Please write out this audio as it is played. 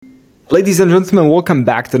Ladies and gentlemen, welcome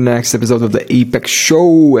back to the next episode of the Apex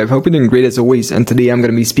Show. I hope you're doing great as always, and today I'm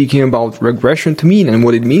going to be speaking about regression to mean and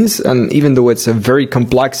what it means. And even though it's a very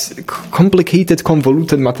complex, complicated,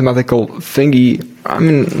 convoluted mathematical thingy, I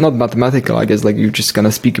mean, not mathematical, I guess, like you're just going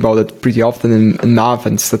to speak about it pretty often in math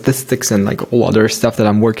and statistics and like all other stuff that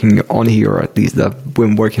I'm working on here, or at least that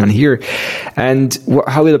I'm working on here, and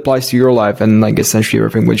how it applies to your life and like essentially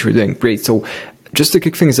everything which you're doing. Great. So just to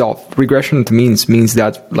kick things off, regression to means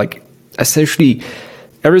that like essentially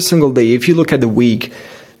every single day, if you look at the week,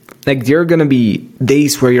 like there are going to be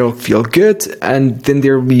days where you'll feel good, and then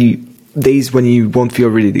there'll be days when you won't feel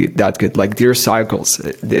really that good. Like there are cycles,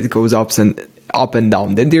 it goes up and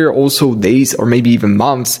down. Then there are also days or maybe even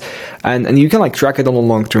months, and you can like track it on a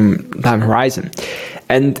long-term time horizon.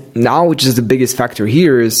 And now, which is the biggest factor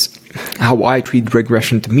here, is how I treat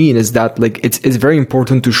regression to mean is that like it's very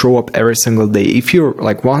important to show up every single day. If you're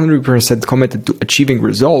like 100% committed to achieving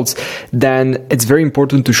results, then it's very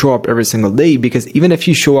important to show up every single day, because even if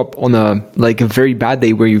you show up on a very bad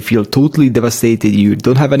day where you feel totally devastated, you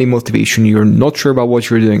don't have any motivation, you're not sure about what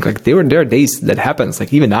you're doing, like there are days that happens.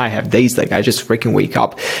 Like even I have days like I just freaking wake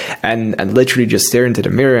up and literally just stare into the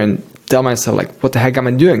mirror and tell myself like, what the heck am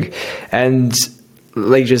I doing? And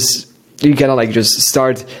like just you kind of like just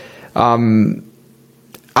start asking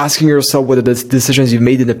yourself whether the decisions you've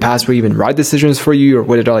made in the past were even right decisions for you, or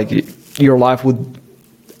whether like your life would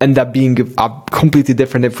end up being completely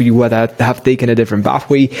different if you would have taken a different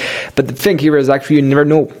pathway. But the thing here is actually you never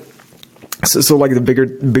know. So like the bigger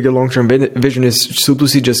long-term vision is, so to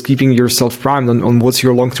see, just keeping yourself primed on what's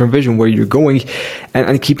your long-term vision, where you're going,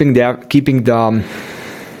 and putting the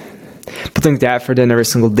effort in every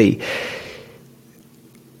single day.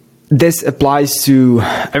 This applies to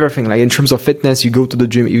everything. Like in terms of fitness, you go to the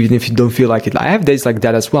gym even if you don't feel like it. I have days like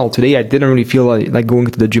that as well. Today I didn't really feel like going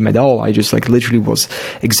to the gym at all. I just like literally was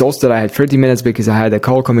exhausted. I had 30 minutes because I had a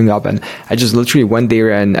call coming up, and I just literally went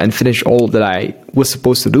there and finished all that I was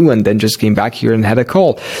supposed to do, and then just came back here and had a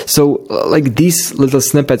call. So like these little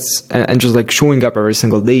snippets and just like showing up every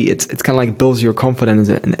single day, it's kind of like builds your confidence,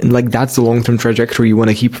 and like that's the long-term trajectory you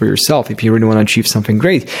want to keep for yourself if you really want to achieve something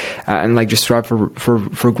great, and like just strive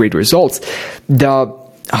for great results. The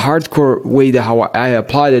hardcore way that how I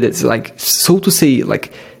applied it, it's like, so to say,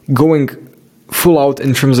 like going full out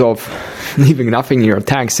in terms of leaving nothing in your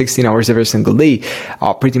tank 16 hours every single day.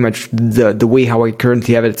 Pretty much the way how I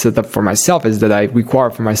currently have it set up for myself is that I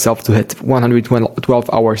require for myself to hit 112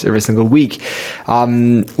 hours every single week.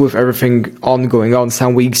 With everything going on,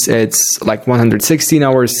 some weeks it's like 116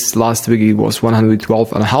 hours. Last week it was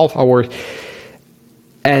 112 and a half hours.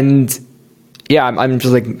 And yeah, I'm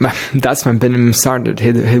just like, that's my minimum standard,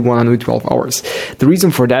 hit 112 hours. The reason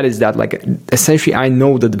for that is that like essentially I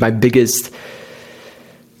know that the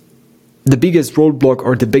biggest roadblock,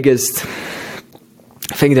 or the biggest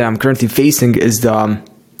thing that I'm currently facing is the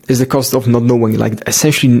cost of not knowing, like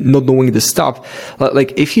essentially not knowing the stuff.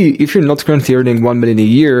 Like if you're not currently earning 1 million a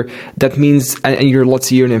year, that means, and you're let's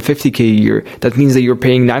say earning 50K a year, that means that you're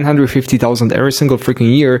paying 950,000 every single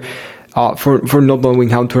freaking year for not knowing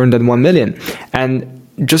how to earn that 1 million. And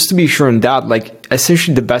just to be sure on that, like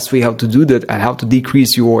essentially the best way how to do that and how to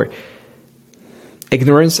decrease your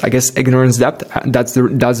ignorance, I guess ignorance depth, that's the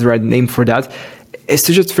right name for that, is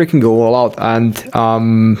to just freaking go all out and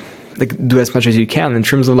like do as much as you can. In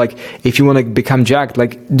terms of like, if you want to become jacked,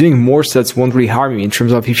 like doing more sets won't really harm you. In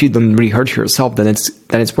terms of if you don't really hurt yourself, then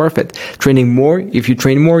it's worth it. Training more, if you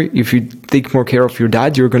train more, if you take more care of your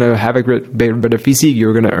diet, you're gonna have a better physique.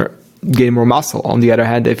 You're gonna gain more muscle. On the other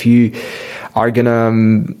hand, if you are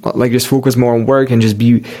gonna like just focus more on work and just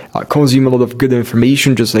be consume a lot of good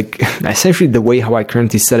information, just like essentially the way how I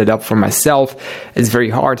currently set it up for myself is very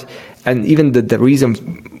hard. And even the reason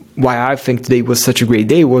why I think today was such a great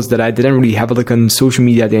day was that I didn't really have a look on social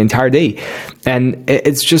media the entire day, and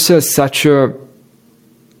it's just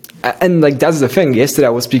and like that's the thing. Yesterday I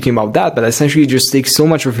was speaking about that, but essentially it just takes so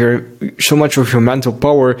much of your mental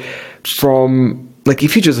power from, like,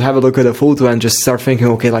 if you just have a look at a photo and just start thinking,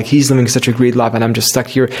 okay, like he's living such a great life and I'm just stuck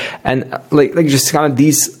here, and like just kind of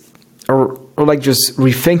these, or like just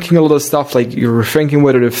rethinking a lot of stuff, like you're rethinking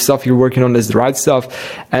whether the stuff you're working on is the right stuff,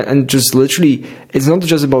 and just literally, it's not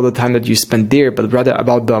just about the time that you spend there, but rather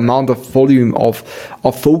about the amount of volume of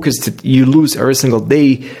focus that you lose every single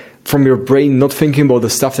day from your brain, not thinking about the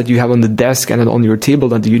stuff that you have on the desk and on your table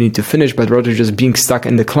that you need to finish, but rather just being stuck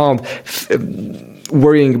in the cloud,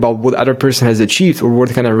 worrying about what other person has achieved, or what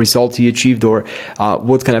kind of result he achieved, or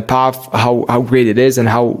what kind of path, how great it is, and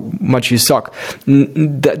how much you suck.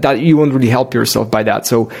 That you won't really help yourself by that.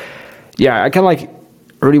 So yeah, I kind of like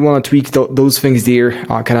really want to tweak those things there.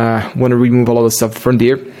 I kind of want to remove a lot of stuff from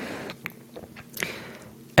there.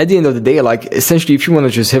 at the end of the day, like, essentially, if you want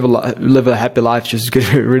to just live a happy life, just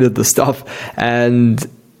get rid of the stuff. And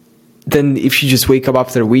then if you just wake up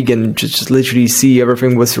after a week and just literally see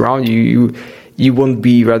everything what's around you, you won't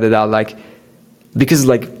be rather that, like, because,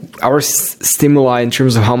 like, our stimuli in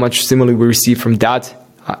terms of how much stimuli we receive from that,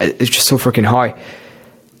 it's just so freaking high.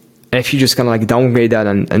 And if you just kind of like downgrade that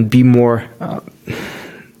and be more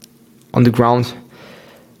on the ground,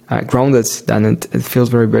 grounded, then it feels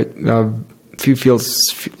very good. Feels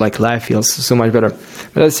like life feels so much better.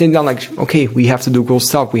 But at the same time, like, okay, we have to do cool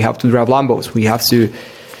stuff. We have to drive Lambos. We have to.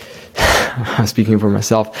 I'm speaking for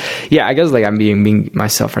myself. Yeah, I guess like I'm being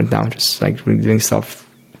myself right now, just like doing stuff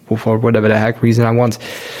for whatever the heck reason I want.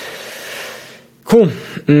 Cool.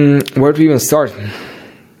 Where do we even start?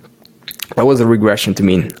 That was a regression to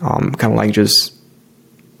mean. Kind of like just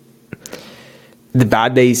the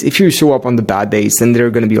bad days. If you show up on the bad days, then there are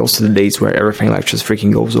going to be also the days where everything like just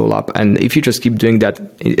freaking goes all up. And if you just keep doing that,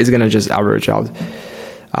 it's going to just average out.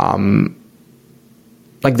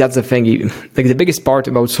 Like that's the thing. Like the biggest part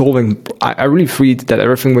about solving, I really feel that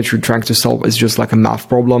everything what you're trying to solve is just like a math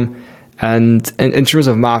problem. And in terms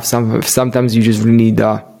of math, sometimes you just really need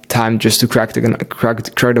time just to crack open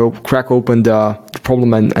the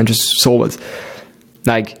problem and just solve it.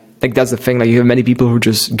 Like that's the thing. Like you have many people who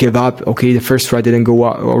just give up. Okay, the first try didn't go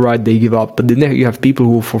all right, they give up. But then you have people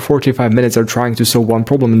who for 45 minutes are trying to solve one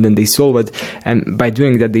problem and then they solve it. And by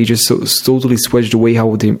doing that, they just totally switch the way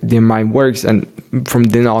how their mind works. And from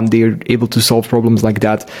then on, they're able to solve problems like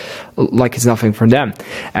that, like it's nothing for them.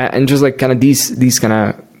 And just like kind of these kind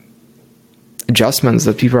of adjustments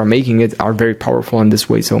that people are making it are very powerful in this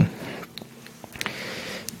way. So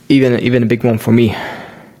even a big one for me.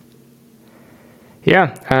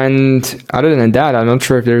 Yeah, and other than that, I'm not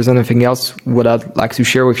sure if there's anything else what I'd like to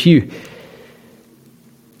share with you.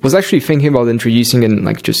 Was actually thinking about introducing and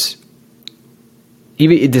like just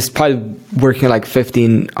even despite working like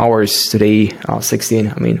 15 hours today,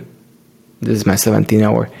 16. I mean, this is my 17th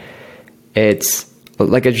hour. It's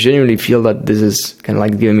like I genuinely feel that this is kind of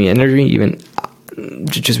like giving me energy, even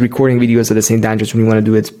just recording videos at the same time. Just really want to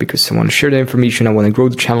do it because I want to share the information. I want to grow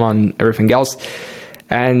the channel and everything else.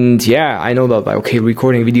 And yeah, I know that like, okay,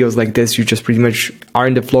 recording videos like this, you just pretty much are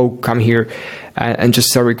in the flow, come here and just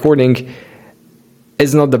start recording.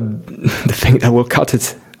 It's not the thing that will cut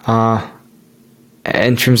it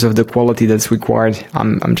in terms of the quality that's required.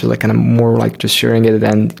 I'm just like kind of more like just sharing it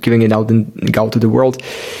and giving it out to the world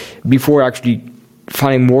before actually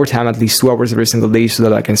finding more time, at least 2 hours every single day, so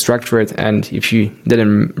that I can structure it. And if you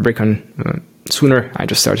didn't break on sooner, I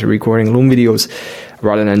just started recording Loom videos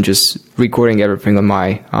rather than just recording everything on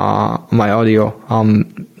my audio,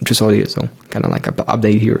 just audio. So kind of like an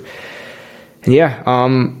update here. And yeah,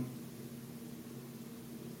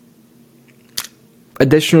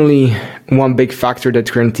 additionally, one big factor that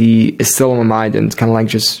currently is still on my mind and kind of like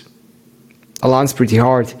just aligns pretty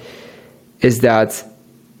hard is that,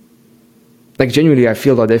 like, genuinely, I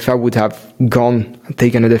feel that if I would have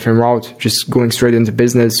taken a different route, just going straight into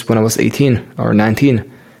business when I was 18 or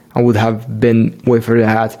 19, I would have been way further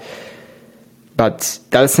ahead. But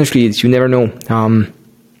that essentially is, you never know.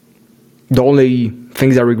 The only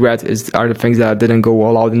things I regret are the things that I didn't go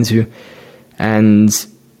all out into. And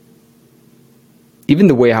even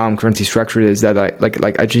the way how I'm currently structured is that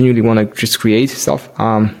I genuinely want to just create stuff.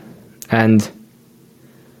 And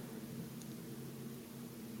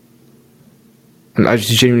I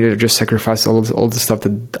genuinely just sacrifice all the stuff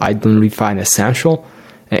that I don't really find essential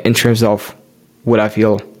in terms of what I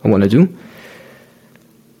feel I want to do.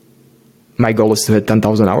 My goal is to hit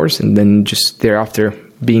 10,000 hours and then just thereafter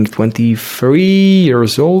being 23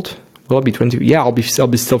 years old. Well, I'll be 20. Yeah, I'll be still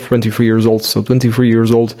 23 years old. So 23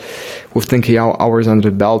 years old with 10K hours under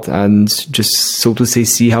the belt and just so to say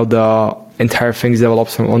see how the entire things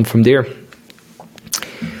develops on from there.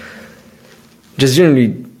 Just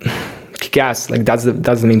generally kick ass. Like that's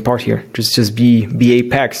the main part here. Just be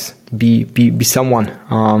apex. Be someone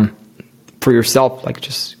for yourself. Like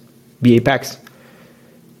just be apex.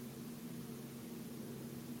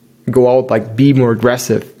 Go out, like be more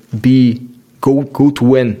aggressive. Go to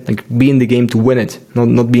win. Like be in the game to win it.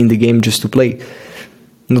 Not be in the game just to play.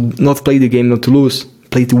 Not play the game not to lose.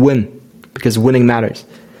 Play to win, because winning matters.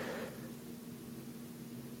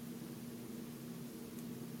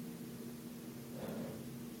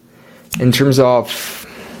 In terms of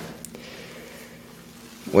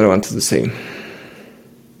what I wanted to say,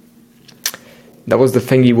 that was the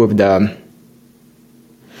thingy with the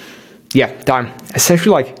time.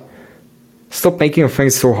 Essentially, like, stop making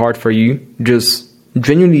things so hard for you. Just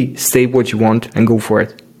genuinely state what you want and go for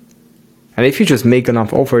it. And if you just make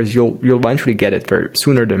enough offers, you'll eventually get it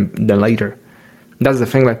sooner than later. That's the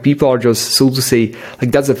thing. Like, people are just, so to say,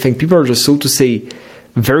 like, that's the thing. People are just, so to say,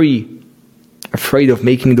 very afraid of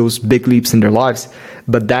making those big leaps in their lives.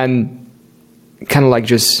 But then, kind of like,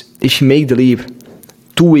 just, if you make the leap,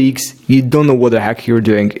 2 weeks, you don't know what the heck you're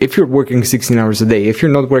doing. If you're working 16 hours a day, if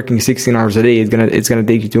you're not working 16 hours a day, it's gonna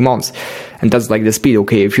take you 2 months. And that's like the speed.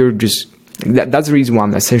 Okay, if you're just, that's the reason why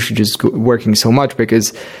I'm essentially just working so much,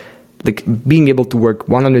 because like being able to work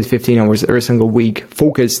 115 hours every single week,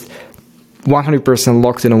 focused, 100%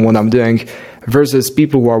 locked in on what I'm doing, versus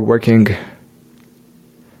people who are working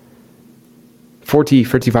 40,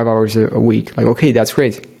 35 hours a week. Like, okay, that's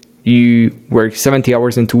great. You work 70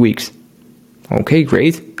 hours in 2 weeks. Okay,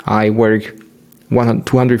 great. I work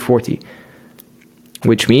 240,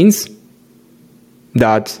 which means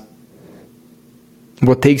that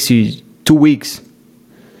what takes you 2 weeks,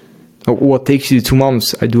 or what takes you 2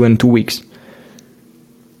 months, I do in 2 weeks.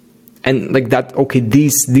 And like that, okay,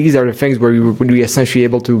 these are the things where you would be essentially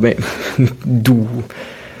able to do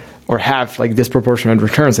or have like disproportionate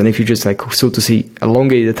returns. And if you just like, so to say,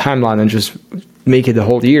 elongate the timeline and just make it the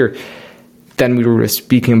whole year, then we were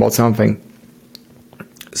speaking about something.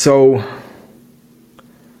 So,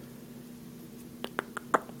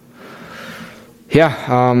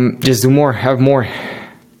 yeah, just do more, have more.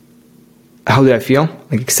 How did I feel?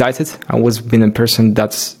 Like, excited. I was been a person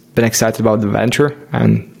that's been excited about the venture,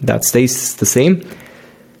 and that stays the same.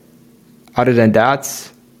 Other than that,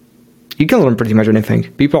 you can learn pretty much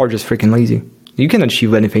anything. People are just freaking lazy. You can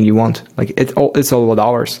achieve anything you want. Like, it's all about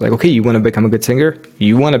hours. Like, okay, you want to become a good singer?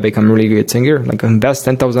 You want to become a really good singer? Like, invest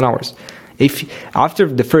 10,000 hours. If after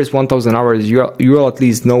the first 1,000 hours, you will at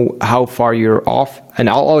least know how far you're off, and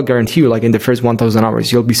I'll guarantee you, like in the first 1,000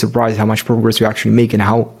 hours, you'll be surprised how much progress you actually make and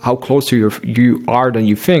how closer you are than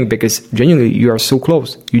you think, because genuinely you are so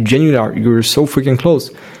close. You're so freaking close.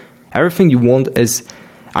 Everything you want is,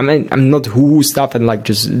 I mean, I'm not woo stuff and like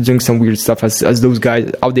just doing some weird stuff as those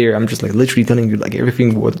guys out there. I'm just like literally telling you, like,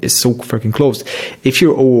 everything is so freaking close. If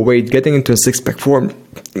you're overweight, getting into a 6-pack form,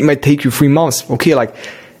 it might take you 3 months. Okay, like,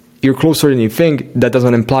 you're closer than you think. That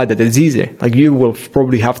doesn't imply that it's easy. Like, you will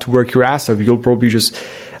probably have to work your ass off. You'll probably just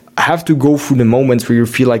have to go through the moments where you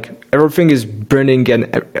feel like everything is burning and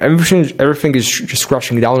everything is just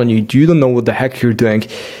crashing down on you. You don't know what the heck you're doing.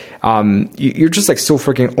 You're just like so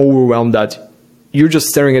freaking overwhelmed that you're just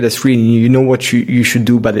staring at the screen. You know what you should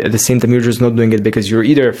do, but at the same time, you're just not doing it because you're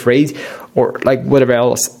either afraid or like whatever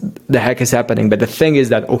else the heck is happening. But the thing is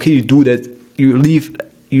that, okay, you do that, you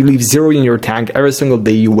leave zero in your tank every single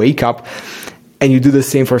day. You wake up and you do the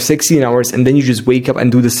same for 16 hours, and then you just wake up and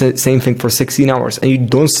do the same thing for 16 hours, and you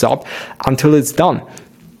don't stop until it's done.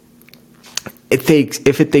 If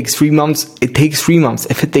it takes 3 months, it takes 3 months.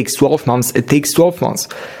 If it takes 12 months, it takes 12 months.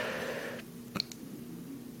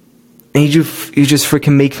 And you just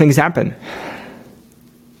freaking make things happen.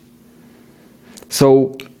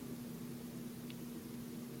 So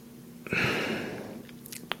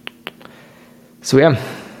yeah.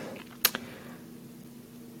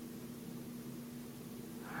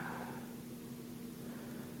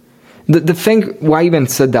 The thing why I even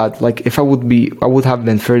said that, like, if I would have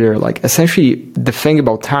been further, like, essentially the thing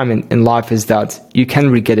about time in life is that you can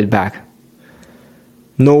really get it back.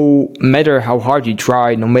 No matter how hard you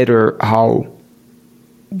try, no matter how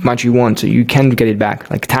much you want, you can get it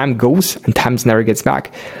back. Like, time goes and time never gets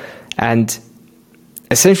back. And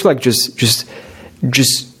essentially, like, just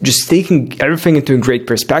taking everything into a great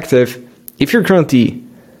perspective, if you're currently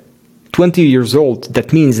 20 years old,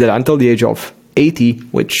 that means that until the age of 80,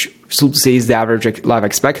 which so to say is the average life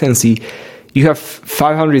expectancy, you have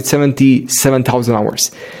 577,000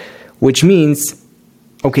 hours, which means,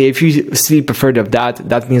 okay, if you sleep a third of that,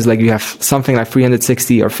 that means like you have something like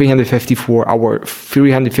 360 or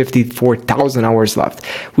 354,000 hours left,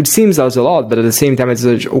 which seems as a lot, but at the same time, it's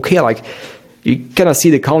okay, like, you kind of see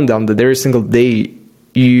the countdown that every single day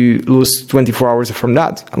you lose 24 hours from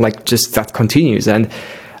that, like, just that continues. And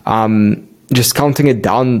just counting it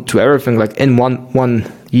down to everything, like in one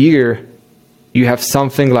year, you have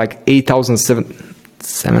something like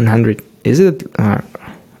 8,700. Is it?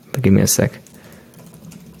 Give me a sec.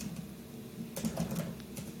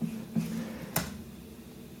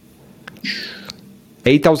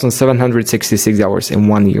 $8,766 hours in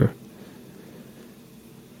 1 year.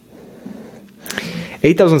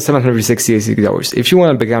 8,766 hours. If you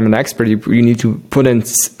want to become an expert, you need to put in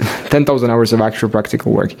 10,000 hours of actual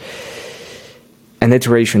practical work. An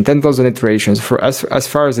iteration, 10,000 iterations. For as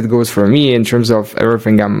far as it goes for me in terms of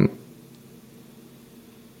everything, I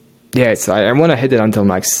want to hit it until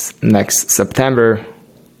next September.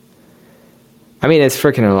 I mean, it's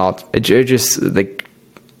freaking a lot. It just like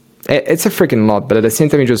it's a freaking lot, but at the same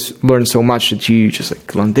time, you just learn so much that you just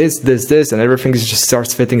like learn this, and everything just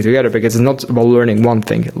starts fitting together, because it's not about learning one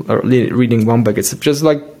thing or reading one book. It's just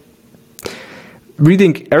like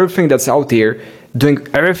reading everything that's out there, doing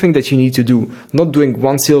everything that you need to do, not doing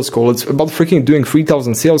one sales call. It's about freaking doing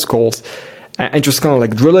 3,000 sales calls and just kind of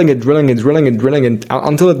like drilling it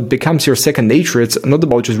until it becomes your second nature. It's not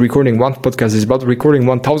about just recording one podcast. It's about recording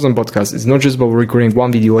 1,000 podcasts. It's not just about recording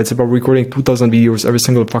one video. It's about recording 2,000 videos every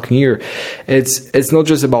single fucking year. It's not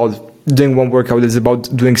just about doing one workout. It's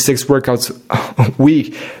about doing 6 workouts a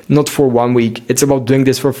week, not for 1 week. It's about doing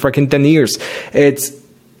this for freaking 10 years. It's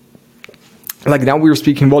like, now we're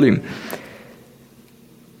speaking volume.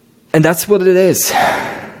 And that's what it is.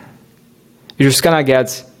 You're just gonna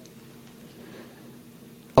get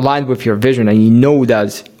aligned with your vision, and you know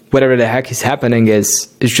that whatever the heck is happening is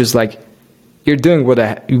just like you're doing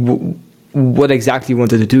what exactly you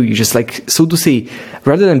wanted to do. You just like, so to say,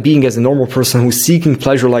 rather than being as a normal person who's seeking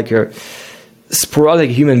pleasure like a sporadic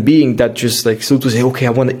human being that just like, so to say, okay,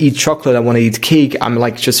 I want to eat chocolate, I want to eat cake, I'm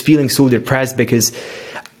like just feeling so depressed because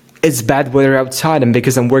it's bad weather outside and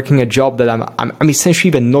because I'm working a job that I'm essentially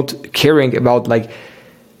even not caring about, like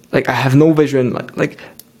I have no vision, like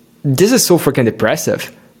this is so freaking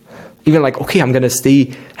depressive. Even like, okay, I'm gonna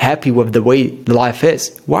stay happy with the way the life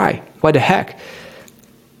is. Why the heck?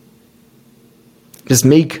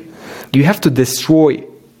 You have to destroy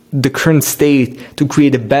the current state to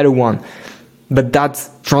create a better one, but that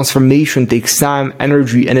transformation takes time,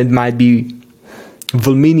 energy, and it might be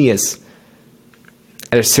voluminous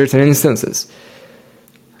at certain instances.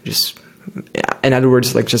 In other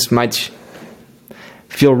words, like just might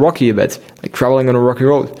feel rocky a bit, like traveling on a rocky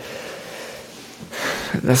road.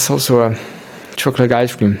 That's also a chocolate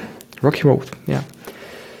ice cream. Rocky road, yeah.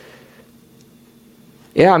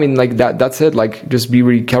 Yeah, I mean, like that's it. Like, just be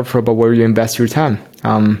really careful about where you invest your time.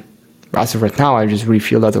 As of right now, I just really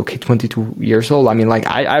feel that, okay, 22 years old. I mean, like,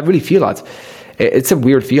 I really feel that. It's a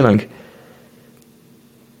weird feeling.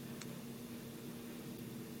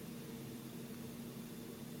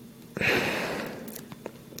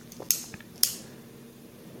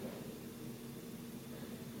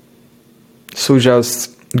 So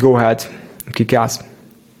just go ahead and kick ass.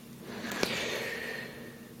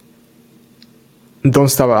 Don't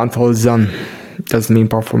stop until it's done. That's the main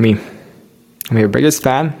part for me. I'm your biggest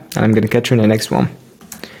fan, and I'm gonna catch you in the next one.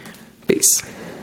 Peace.